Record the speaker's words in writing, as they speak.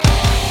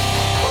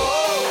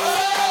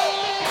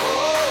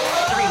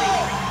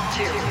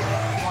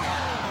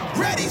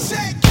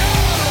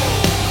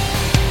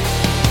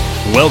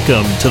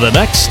Welcome to the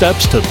Next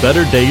Steps to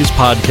Better Days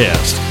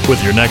podcast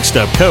with your Next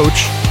Step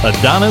coach,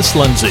 Adonis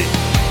Lindsay.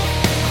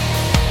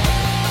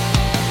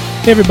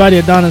 Hey everybody,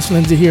 Adonis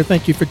Lindsay here.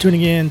 Thank you for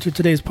tuning in to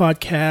today's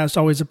podcast.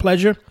 Always a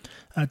pleasure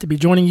to be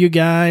joining you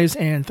guys,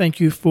 and thank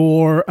you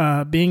for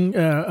being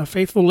a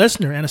faithful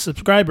listener and a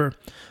subscriber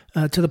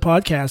to the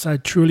podcast. I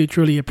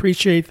truly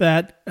appreciate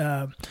that.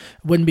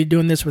 Wouldn't be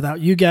doing this without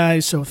you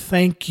guys, so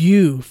thank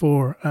you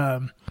for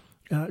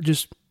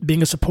just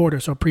being a supporter.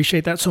 So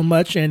appreciate that so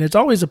much, and it's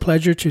always a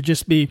pleasure to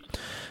just be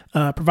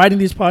providing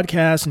these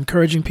podcasts,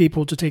 encouraging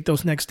people to take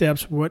those next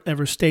steps,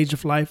 whatever stage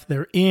of life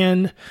they're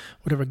in,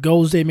 whatever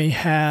goals they may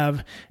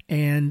have.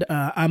 And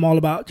I'm all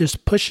about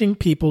just pushing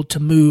people to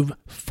move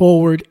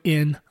forward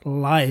in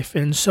life.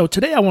 And so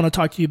today I want to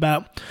talk to you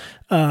about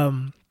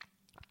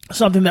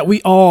something that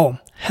we all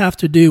have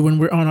to do when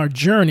we're on our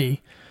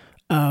journey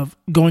of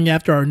going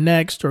after our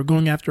next or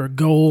going after a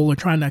goal or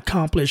trying to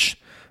accomplish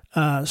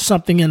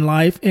something in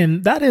life.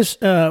 And that is,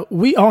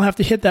 we all have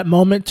to hit that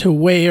moment to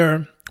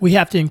where we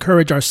have to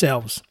encourage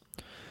ourselves.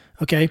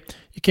 Okay.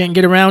 You can't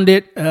get around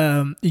it.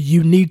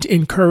 You need to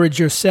encourage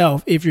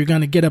yourself if you're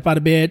going to get up out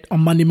of bed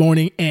on Monday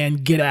morning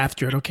and get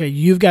after it. Okay.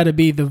 You've got to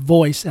be the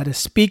voice that is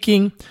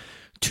speaking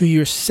to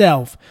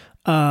yourself.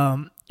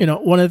 One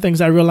of the things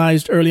I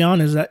realized early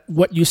on is that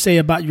what you say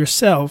about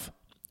yourself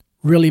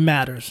really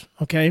matters.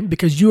 Okay.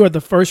 Because you are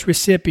the first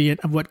recipient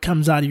of what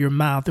comes out of your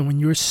mouth. And when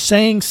you're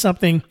saying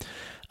something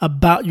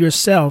about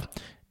yourself,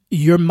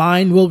 your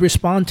mind will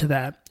respond to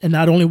that. And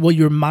not only will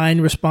your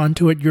mind respond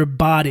to it, your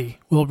body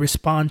will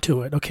respond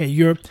to it. Okay.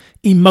 Your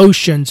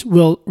emotions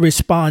will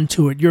respond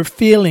to it. Your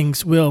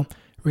feelings will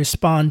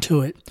respond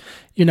to it.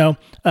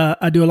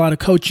 I do a lot of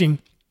coaching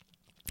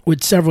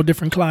with several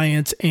different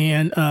clients.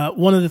 And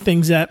one of the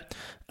things that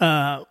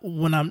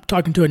when I'm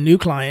talking to a new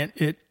client,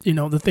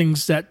 the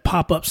things that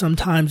pop up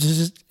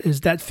sometimes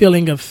is that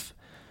feeling of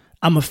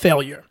I'm a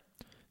failure.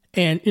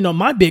 And,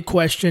 my big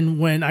question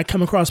when I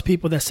come across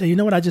people that say, you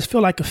know what, I just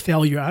feel like a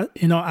failure.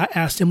 I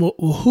asked them, well,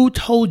 who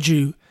told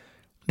you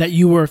that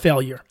you were a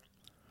failure?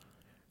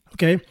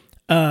 Okay.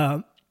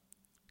 I've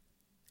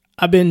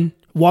been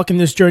walking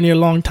this journey a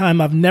long time.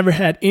 I've never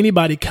had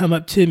anybody come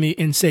up to me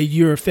and say,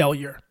 you're a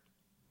failure.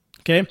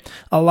 Okay.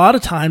 A lot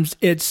of times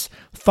it's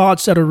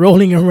thoughts that are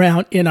rolling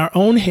around in our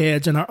own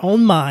heads and our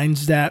own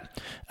minds that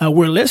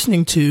we're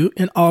listening to.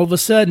 And all of a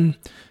sudden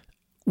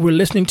we're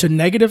listening to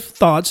negative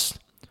thoughts.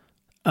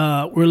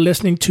 We're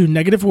listening to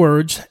negative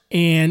words,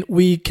 and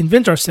we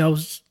convince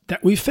ourselves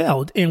that we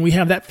failed, and we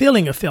have that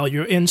feeling of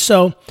failure. And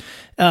so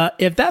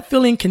if that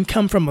feeling can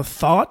come from a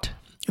thought,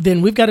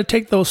 then we've got to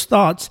take those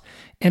thoughts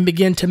and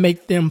begin to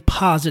make them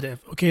positive.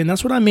 Okay. And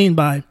that's what I mean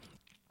by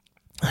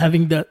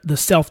having the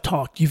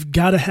self-talk. You've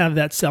got to have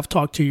that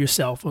self-talk to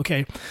yourself.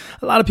 Okay.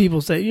 A lot of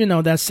people say,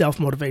 that's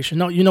self-motivation.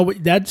 No, you know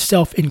what? That's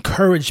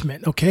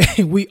self-encouragement.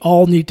 Okay. We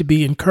all need to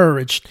be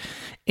encouraged.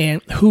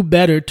 And who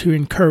better to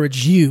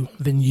encourage you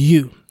than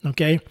you?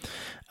 Okay.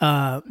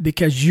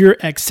 Because you're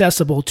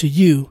accessible to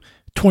you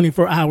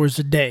 24 hours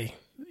a day.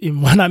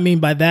 And what I mean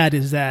by that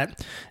is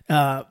that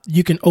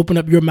you can open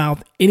up your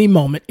mouth any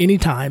moment,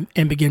 anytime,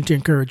 and begin to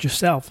encourage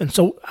yourself. And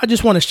so I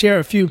just want to share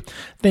a few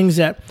things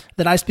that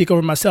I speak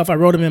over myself. I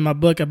wrote them in my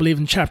book, I believe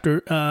in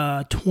chapter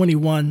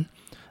 21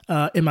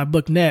 in my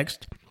book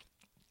Next.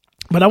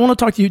 But I want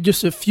to talk to you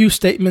just a few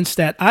statements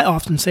that I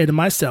often say to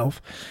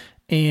myself,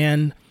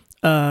 and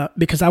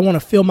because I want to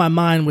fill my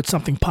mind with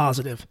something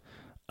positive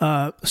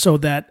so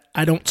that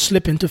I don't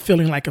slip into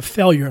feeling like a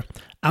failure.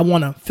 I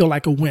want to feel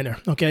like a winner,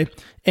 okay?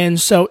 And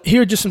so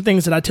here are just some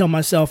things that I tell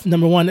myself.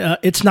 Number one,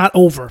 it's not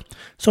over.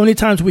 So many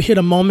times we hit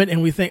a moment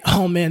and we think,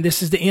 oh man,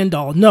 this is the end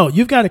all. No,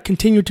 you've got to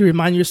continue to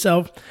remind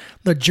yourself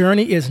the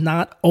journey is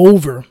not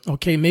over,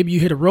 okay? Maybe you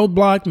hit a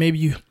roadblock. Maybe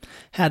you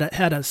had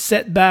a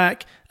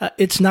setback.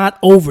 It's not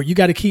over. You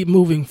got to keep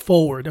moving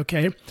forward,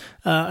 okay?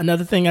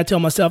 Another thing I tell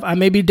myself, I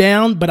may be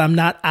down, but I'm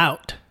not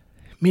out.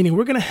 Meaning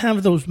we're going to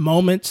have those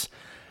moments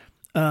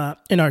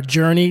in our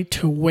journey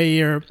to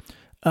where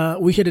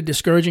we hit a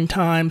discouraging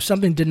time.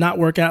 Something did not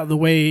work out the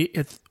way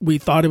we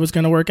thought it was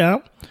going to work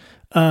out.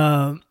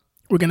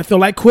 We're going to feel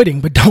like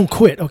quitting, but don't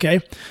quit, okay?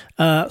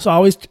 So I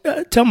always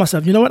tell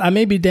myself, you know what? I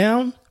may be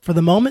down for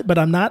the moment, but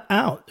I'm not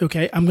out,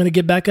 okay? I'm going to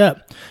get back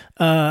up.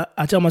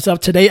 I tell myself,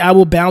 today I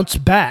will bounce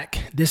back.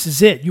 This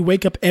is it. You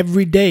wake up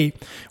every day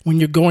when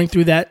you're going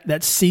through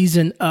that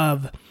season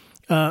of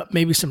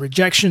maybe some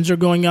rejections are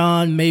going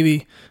on,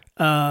 maybe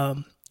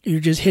you're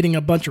just hitting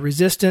a bunch of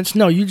resistance.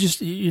 No, you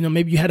just,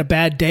 maybe you had a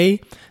bad day.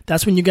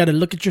 That's when you got to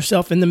look at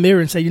yourself in the mirror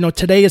and say,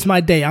 today is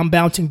my day. I'm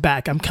bouncing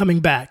back. I'm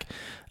coming back.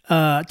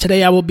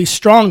 Today I will be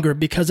stronger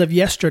because of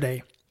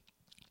yesterday.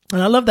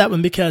 And I love that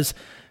one because,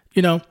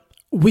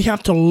 we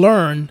have to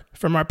learn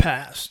from our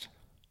past.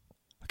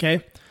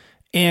 Okay.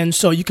 And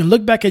so you can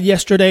look back at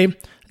yesterday,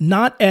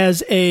 not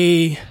as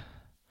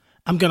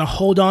I'm going to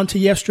hold on to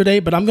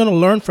yesterday, but I'm going to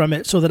learn from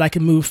it so that I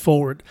can move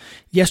forward.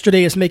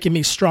 Yesterday is making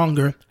me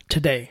stronger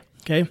today.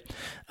 Okay.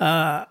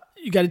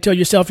 You got to tell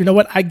yourself, you know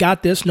what? I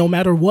got this no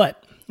matter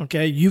what.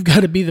 Okay. You've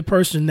got to be the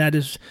person that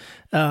is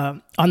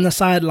on the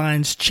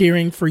sidelines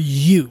cheering for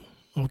you.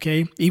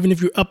 okay? Even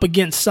if you're up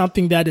against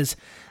something that is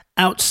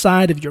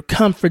outside of your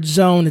comfort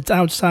zone, it's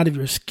outside of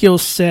your skill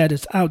set,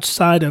 it's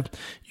outside of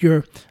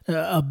your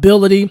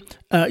ability,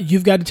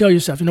 you've got to tell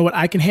yourself, you know what,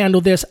 I can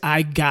handle this,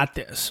 I got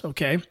this,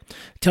 okay?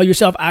 Tell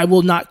yourself, I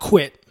will not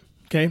quit,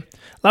 okay? A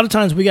lot of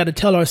times we got to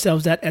tell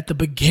ourselves that at the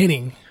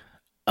beginning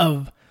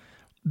of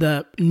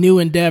the new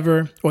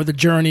endeavor or the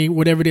journey,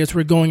 whatever it is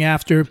we're going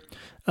after,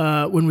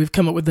 when we've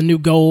come up with a new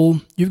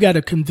goal. You've got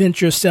to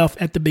convince yourself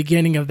at the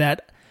beginning of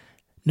that,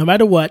 no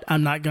matter what,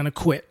 I'm not going to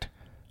quit.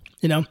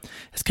 You know,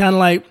 it's kind of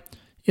like,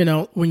 you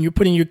know, when you're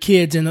putting your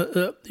kids in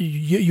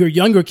your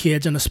younger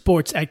kids in a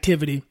sports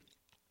activity.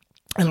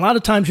 And a lot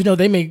of times, you know,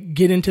 they may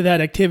get into that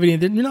activity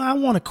and then, you know, I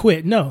want to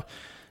quit. No,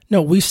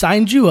 we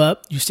signed you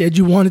up. You said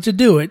you wanted to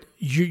do it.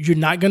 You're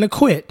not going to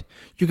quit.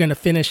 You're going to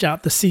finish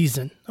out the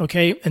season.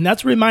 Okay. And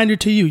that's a reminder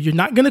to you. You're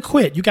not going to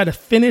quit. You got to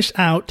finish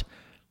out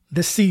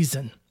the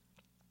season.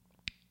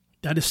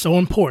 That is so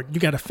important.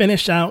 You got to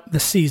finish out the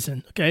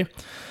season. Okay.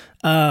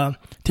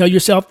 Tell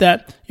yourself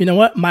that, you know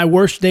what, my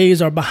worst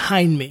days are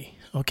behind me,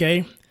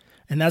 okay?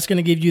 And that's going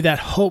to give you that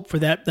hope for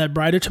that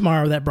brighter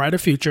tomorrow, that brighter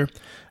future.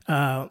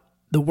 The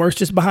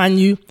worst is behind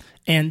you,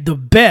 and the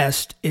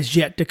best is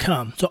yet to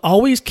come. So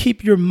always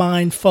keep your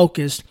mind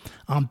focused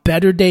on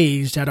better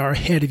days that are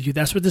ahead of you.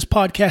 That's what this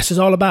podcast is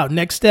all about.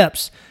 Next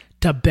steps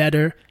to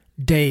better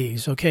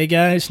days, okay,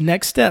 guys?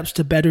 Next steps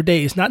to better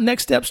days. Not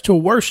next steps to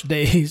worse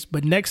days,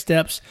 but next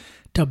steps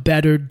to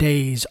better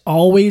days.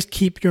 Always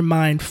keep your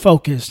mind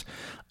focused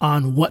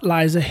on what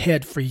lies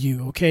ahead for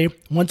you, okay?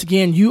 Once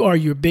again, you are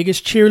your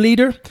biggest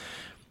cheerleader.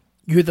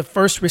 You're the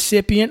first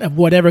recipient of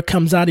whatever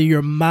comes out of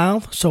your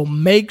mouth, so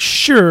make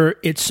sure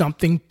it's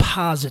something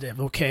positive,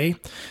 okay?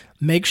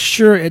 Make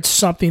sure it's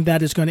something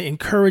that is going to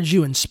encourage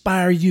you,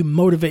 inspire you,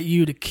 motivate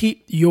you to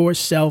keep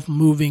yourself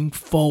moving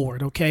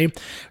forward, okay?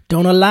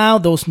 Don't allow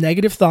those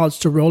negative thoughts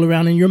to roll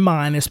around in your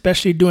mind,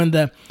 especially during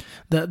the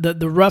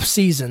rough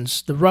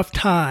seasons, the rough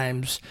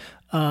times,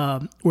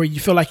 where you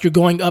feel like you're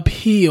going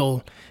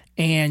uphill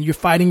and you're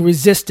fighting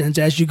resistance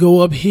as you go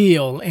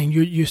uphill, and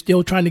you're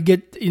still trying to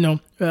get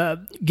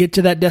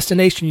to that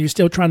destination. You're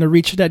still trying to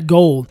reach that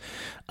goal.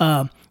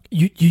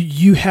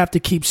 You have to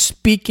keep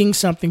speaking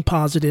something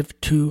positive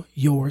to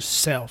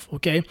yourself.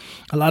 Okay.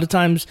 A lot of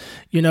times,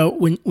 you know,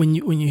 when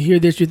you hear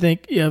this, you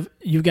think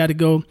you've got to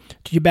go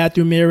to your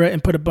bathroom mirror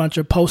and put a bunch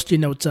of Post-it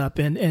notes up.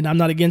 And I'm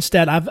not against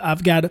that.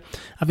 I've got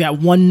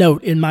one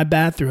note in my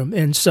bathroom.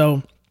 And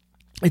so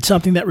it's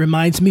something that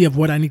reminds me of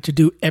what I need to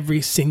do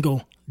every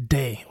single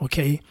day.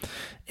 Okay.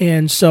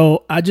 And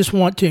so I just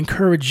want to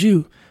encourage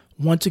you,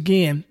 once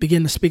again,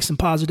 begin to speak some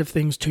positive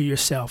things to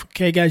yourself.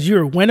 Okay, guys,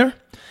 you're a winner.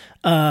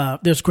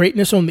 There's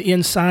greatness on the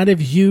inside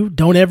of you.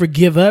 Don't ever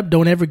give up.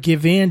 Don't ever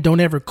give in. Don't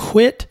ever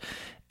quit.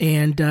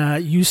 And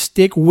you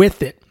stick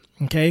with it.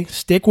 Okay,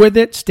 stick with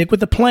it. Stick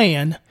with the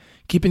plan.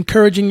 Keep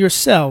encouraging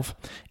yourself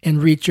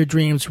and reach your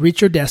dreams,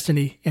 reach your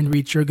destiny, and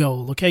reach your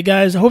goal. Okay,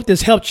 guys, I hope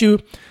this helped you.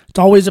 It's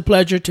always a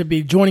pleasure to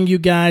be joining you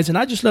guys, and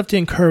I just love to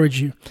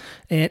encourage you.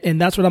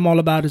 And that's what I'm all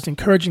about, is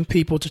encouraging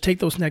people to take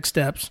those next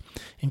steps,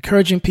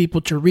 encouraging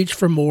people to reach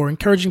for more,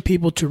 encouraging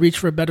people to reach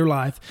for a better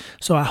life.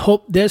 So I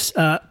hope this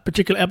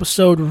particular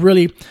episode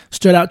really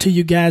stood out to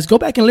you guys. Go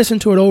back and listen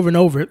to it over and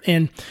over.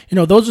 And, you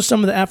know, those are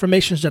some of the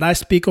affirmations that I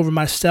speak over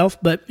myself.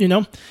 But, you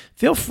know,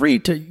 feel free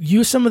to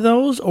use some of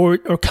those or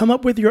come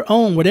up with your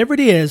own, whatever it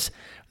is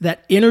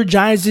that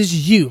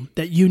energizes you,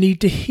 that you need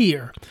to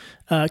hear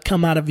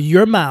come out of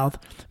your mouth,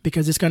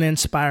 because it's going to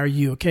inspire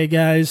you. Okay,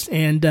 guys?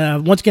 And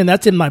once again,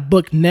 that's in my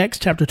book,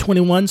 Next, chapter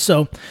 21.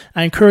 So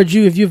I encourage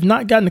you, if you've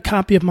not gotten a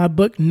copy of my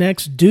book,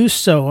 Next, do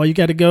so. All you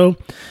got to go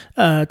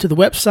to the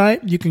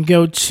website. You can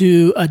go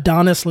to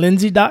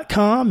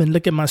AdonisLindsay.com and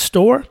look at my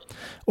store,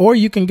 or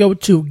you can go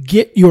to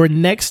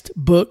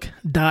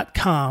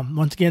getyournextbook.com.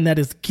 Once again, that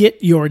is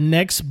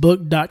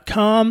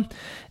getyournextbook.com.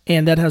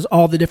 And that has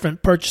all the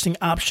different purchasing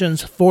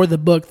options for the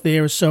book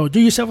there. So do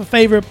yourself a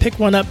favor, pick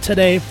one up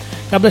today.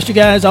 God bless you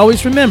guys.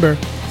 Always remember,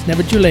 it's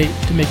never too late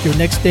to make your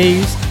next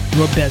days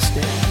your best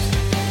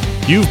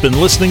days. You've been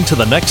listening to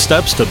the Next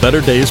Steps to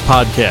Better Days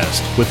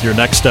podcast with your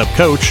Next Step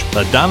coach,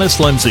 Adonis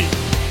Lindsay.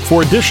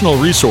 For additional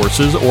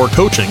resources or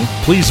coaching,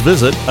 please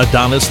visit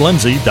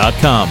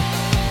AdonisLindsay.com.